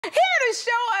Here to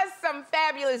show us some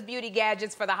fabulous beauty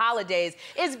gadgets for the holidays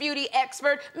is beauty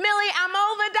expert Millie Almodovar.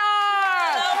 Oh my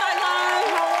God.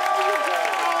 How are you,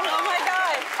 girl? Oh my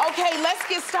God. Okay, let's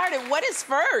get started. What is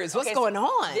first? What's going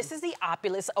on? This is the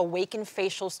Opulus Awaken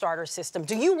Facial Starter System.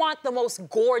 Do you want the most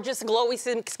gorgeous, glowy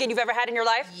skin you've ever had in your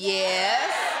life? Yes.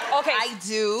 Okay. I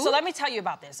do. So let me tell you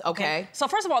about this. Okay. So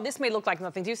first of all, this may look like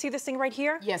nothing. Do you see this thing right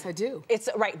here? Yes, I do. It's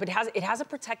right, but it has a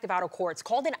protective outer core. It's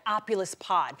called an Opulus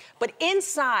pod. But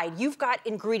inside, you've got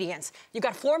ingredients. You've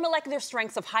got 4 molecular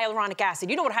strengths of hyaluronic acid.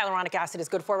 You know what hyaluronic acid is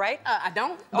good for, right? I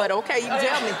don't, but okay, you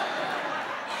tell me.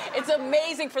 It's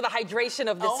amazing for the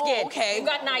hydration of the skin. Okay. You've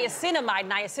got niacinamide.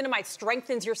 Niacinamide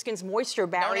strengthens your skin's moisture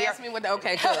barrier. Don't ask me what the,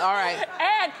 okay, good, all right.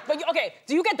 Okay,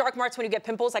 do you get dark marks when you get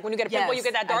pimples? Like when you get a pimple, you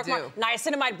get that dark mark?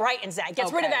 Niacinamide brightens that,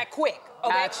 gets rid of that quick.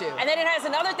 Okay? Got you. And then it has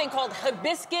another thing called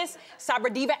hibiscus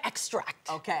sabradiva extract.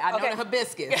 Okay, I know the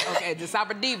hibiscus. Okay, the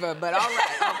sabradiva, but all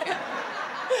right, okay.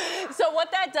 So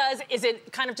what that does is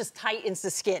it kind of just tightens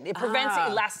the skin. It prevents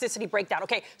elasticity breakdown.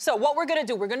 Okay, so what we're gonna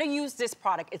do, we're gonna use this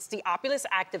product. It's the Opulus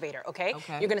Activator, okay?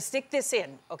 You're gonna stick this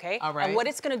in, okay? All right. And what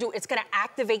it's gonna do, it's gonna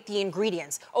activate the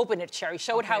ingredients. Open it, Sherri.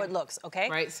 Show it how it looks, okay?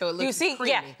 Right, so it looks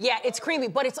creamy. Yeah, it's creamy,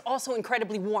 but it's also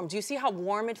incredibly warm. Do you see how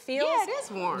warm it feels? Yeah, it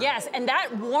is warm. Yes, and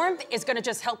that warmth is gonna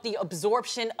just help the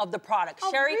absorption of the product.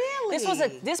 Oh, Sherri,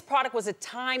 really? this product was a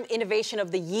Time Innovation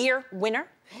of the Year winner.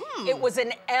 It was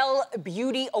an Elle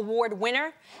Beauty Award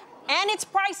winner. And it's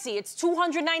pricey. It's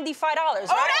 $295, right?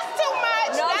 Oh, that's too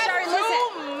much. No, that's Sherri,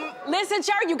 listen,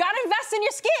 Sherri, you gotta invest in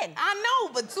your skin. I know,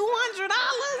 but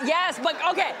 $200? Yes, but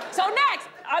okay. So next,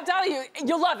 I'm telling you,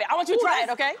 you'll love it. I want you to try it,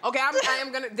 okay? Okay, I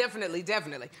am gonna definitely.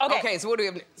 Okay, so what do we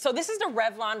have? So this is the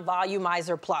Revlon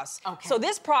Volumizer Plus. Okay. So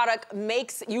this product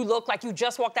makes you look like you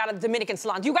just walked out of the Dominican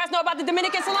salon. Do you guys know about the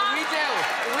Dominican salon? We do.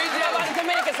 We know about the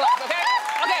Dominican salon, okay?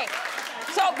 Okay.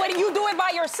 So, but you do it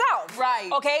by yourself.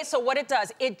 Right. Okay, so what it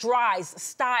does, it dries,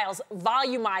 styles,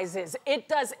 volumizes. It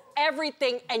does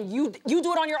everything, and you do it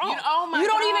on your own. Oh my You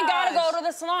don't even gotta gosh. go to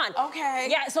the salon. Okay.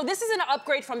 Yeah, so this is an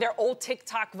upgrade from their old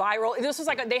TikTok viral. This was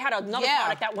like, they had another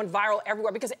product that went viral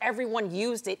everywhere because everyone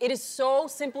used it. It is so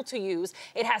simple to use.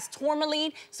 It has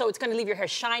tourmaline, so it's gonna leave your hair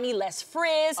shiny, less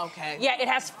frizz. Okay. Yeah, it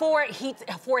has four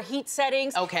heat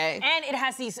settings. Okay. And it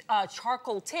has these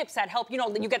charcoal tips that help,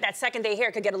 you get that second day hair,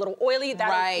 it could get a little oily. That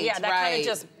kind of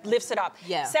just lifts it up.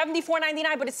 Yeah.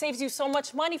 $74.99, but it saves you so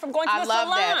much money from going to the salon. I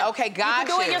love that. Okay, got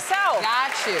you. You can do it yourself.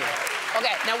 Got you.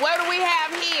 Okay. Now, what do we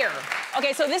have here?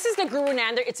 Okay, so this is the Guru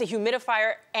Nander. It's a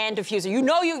humidifier and diffuser. You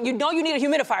know you need a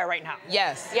humidifier right now.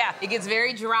 Yes. Yeah. It gets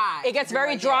very dry. It gets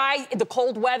very dry. The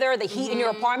cold weather, the heat in your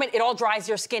apartment, it all dries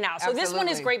your skin out. So this one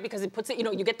is great because it puts it,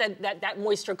 you get that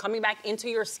moisture coming back into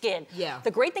your skin. Yeah.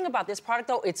 The great thing about this product,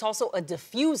 though, it's also a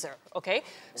diffuser, okay?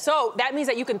 So that means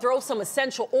that you can throw some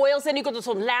essential oils in. You can throw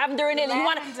some lavender in it. You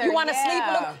want to sleep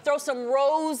a little, throw some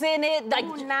rose in it. Like,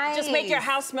 just make your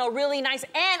house smell really nice,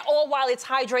 and all while it's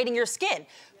hydrating your skin.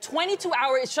 22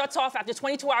 hours, it shuts off after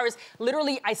 22 hours.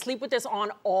 Literally, I sleep with this on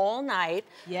all night.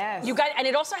 Yes. And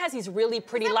it also has these really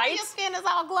pretty lights. Why your skin is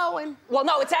all glowing? Well,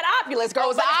 no, it's at Opulus, girl. Oh,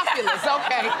 it's Opulus,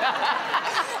 okay.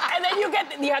 And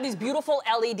then you have these beautiful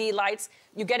LED lights.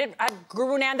 You get it at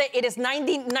Guru Nanda. It is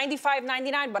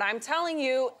 $95.99, but I'm telling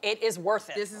you, it is worth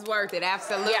it. This is worth it,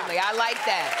 absolutely. Yeah. I like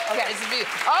that. Okay. This is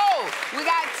beautiful. Oh, we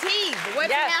got teeth.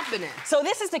 What's happening? So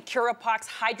this is the Curapox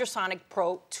Hydrosonic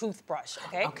Pro toothbrush,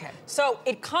 okay? Okay. So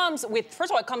it comes with,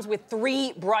 first of all, it comes with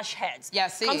 3 brush heads. Yeah,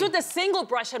 see. Comes with a single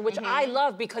brush head, which I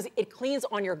love because it cleans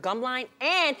on your gum line,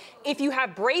 and if you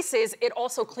have braces, it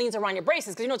also cleans around your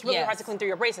braces, because it's really hard to clean through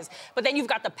your braces. But then you've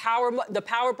got the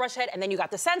power brush head, and then you got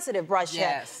the sensitive brush head.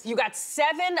 You got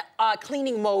 7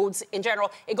 cleaning modes in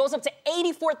general. It goes up to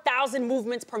 84,000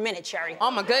 movements per minute, Sherri. Oh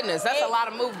my goodness, that's a lot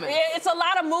of movements. It's a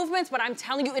lot of movements, but I'm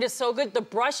telling you, it is so good. The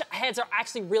brush heads are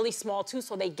actually really small too,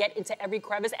 so they get into every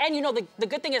crevice. And the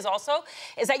good thing is also,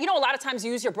 is that a lot of times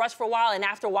you use your brush for a while, and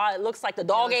after a while it looks like the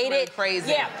dog ate it.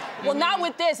 Crazy. Yeah. Well, not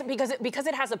with this, because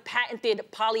it has a patented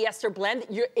polyester blend.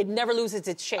 It never loses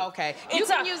its shape. Okay. You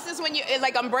can use this when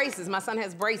like on braces. My son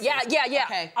has braces. Yeah.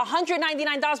 Okay.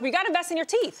 $199, but you gotta invest in your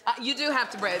teeth. You do have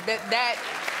to bread that.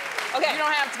 Okay. You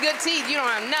don't have good teeth. You don't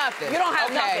have nothing. You don't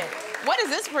have nothing. What is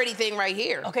this pretty thing right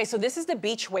here? Okay, so this is the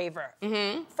Beach Waver.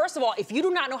 First of all, if you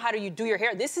do not know how to do your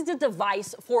hair, this is the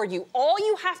device for you. All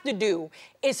you have to do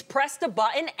is press the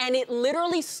button, and it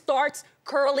literally starts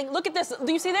curling. Look at this.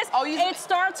 Do you see this? Oh, it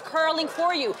starts curling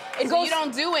for you. So you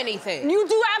don't do anything. You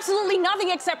do absolutely nothing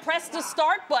except press the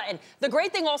start button. The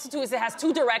great thing also, too, is it has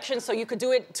 2 directions, so you could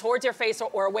do it towards your face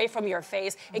or away from your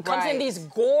face. It comes in these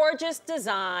gorgeous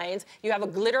designs. You have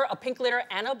a pink glitter,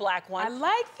 and a black one. I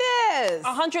like this.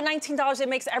 $119. It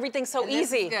makes everything so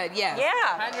easy. This is good, yes.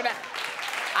 Yeah.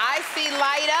 I see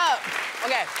light up.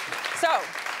 Okay, so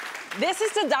this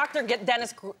is the Dr.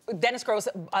 Dennis Gross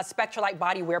Spectralite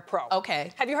Body Wear Pro.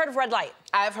 Okay. Have you heard of red light?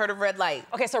 I've heard of red light.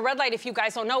 Okay, so red light, if you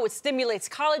guys don't know, it stimulates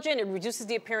collagen, it reduces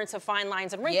the appearance of fine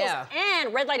lines and wrinkles,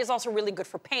 and red light is also really good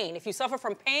for pain. If you suffer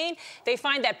from pain, they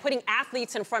find that putting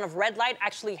athletes in front of red light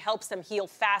actually helps them heal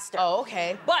faster. Oh,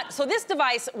 okay. But, so this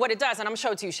device, what it does, and I'm gonna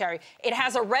show it to you, Sherri, it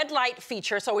has a red light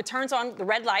feature, so it turns on the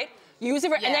red light, use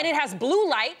it, and then it has blue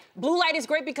light. Blue light is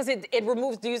great because it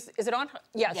removes, is it on?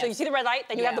 Yeah, so you see the red light,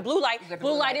 then you have the blue light.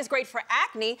 Blue light is great for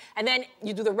acne, and then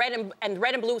you do the red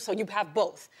and blue, so you have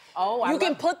both. Oh, You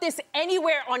can put this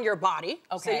anywhere on your body.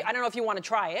 Okay. So I don't know if you want to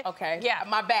try it. Okay. Yeah.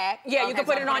 My back. Yeah, you can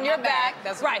put it on your back.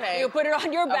 That's right. okay. You put it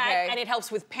on your back, and it helps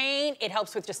with pain. It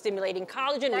helps with just stimulating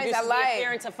collagen, reduces the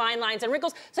appearance of fine lines and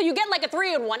wrinkles. So you get like a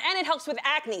 3-in-1, and it helps with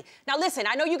acne. Now listen,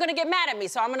 I know you're gonna get mad at me,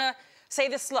 so I'm gonna say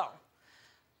this slow.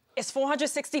 It's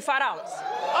 $465.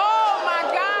 Oh my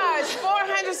gosh,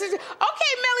 $460.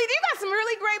 Okay, Millie, you got some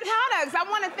really great products. I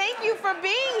want to thank you for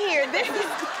being here. This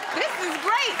is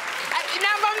great.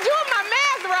 Now, if I'm doing my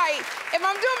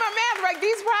math right,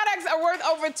 these products are worth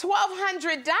over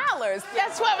 $1,200.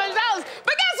 That's $1,200.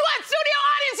 But guess what, studio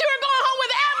audience? You